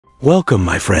Welcome,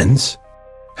 my friends.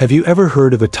 Have you ever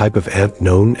heard of a type of ant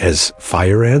known as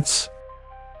fire ants?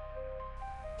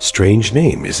 Strange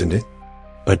name, isn't it?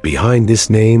 But behind this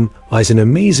name lies an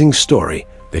amazing story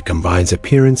that combines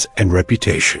appearance and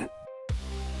reputation.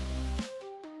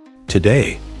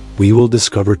 Today, we will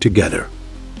discover together,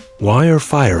 why are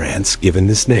fire ants given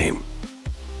this name?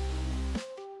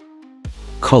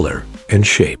 Color and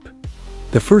shape.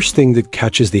 The first thing that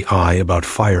catches the eye about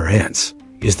fire ants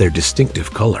is their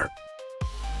distinctive color.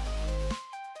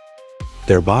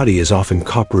 Their body is often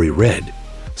coppery red,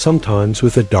 sometimes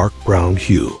with a dark brown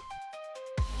hue.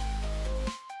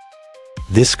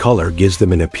 This color gives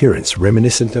them an appearance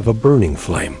reminiscent of a burning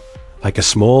flame, like a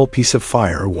small piece of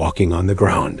fire walking on the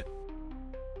ground.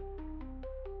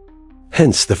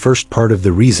 Hence the first part of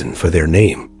the reason for their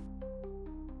name,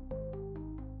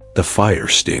 the fire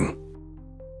sting.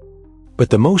 But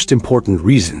the most important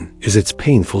reason is its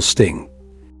painful sting.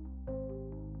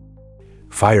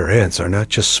 Fire ants are not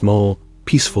just small,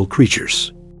 peaceful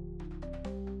creatures.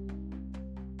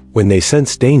 When they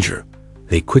sense danger,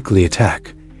 they quickly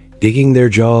attack, digging their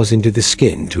jaws into the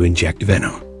skin to inject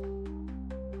venom.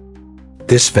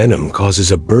 This venom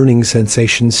causes a burning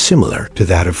sensation similar to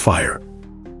that of fire,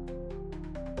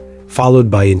 followed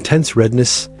by intense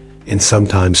redness and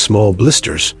sometimes small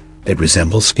blisters that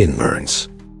resemble skin burns.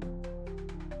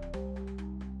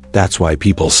 That's why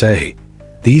people say,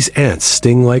 "These ants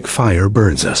sting like fire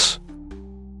burns us."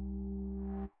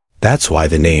 That's why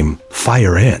the name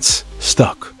fire ants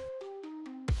stuck.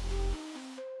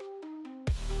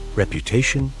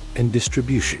 Reputation and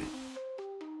distribution.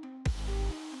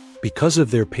 Because of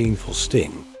their painful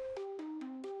sting,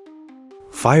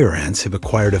 fire ants have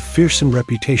acquired a fearsome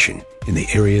reputation in the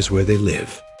areas where they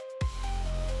live,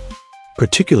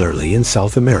 particularly in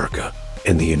South America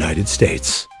and the United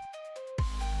States.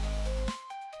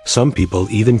 Some people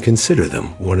even consider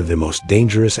them one of the most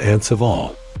dangerous ants of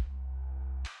all.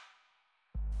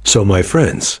 So my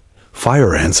friends,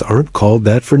 fire ants aren't called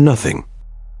that for nothing.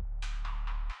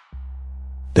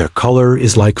 Their color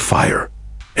is like fire,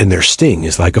 and their sting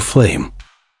is like a flame.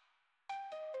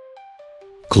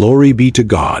 Glory be to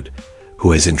God,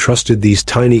 who has entrusted these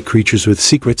tiny creatures with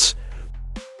secrets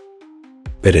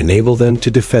that enable them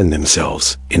to defend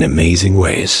themselves in amazing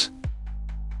ways.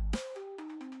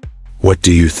 What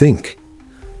do you think?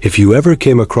 If you ever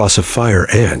came across a fire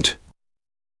ant,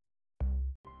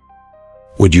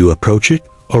 would you approach it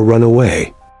or run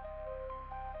away?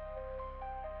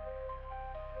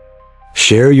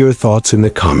 Share your thoughts in the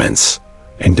comments,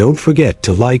 and don't forget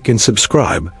to like and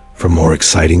subscribe for more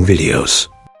exciting videos.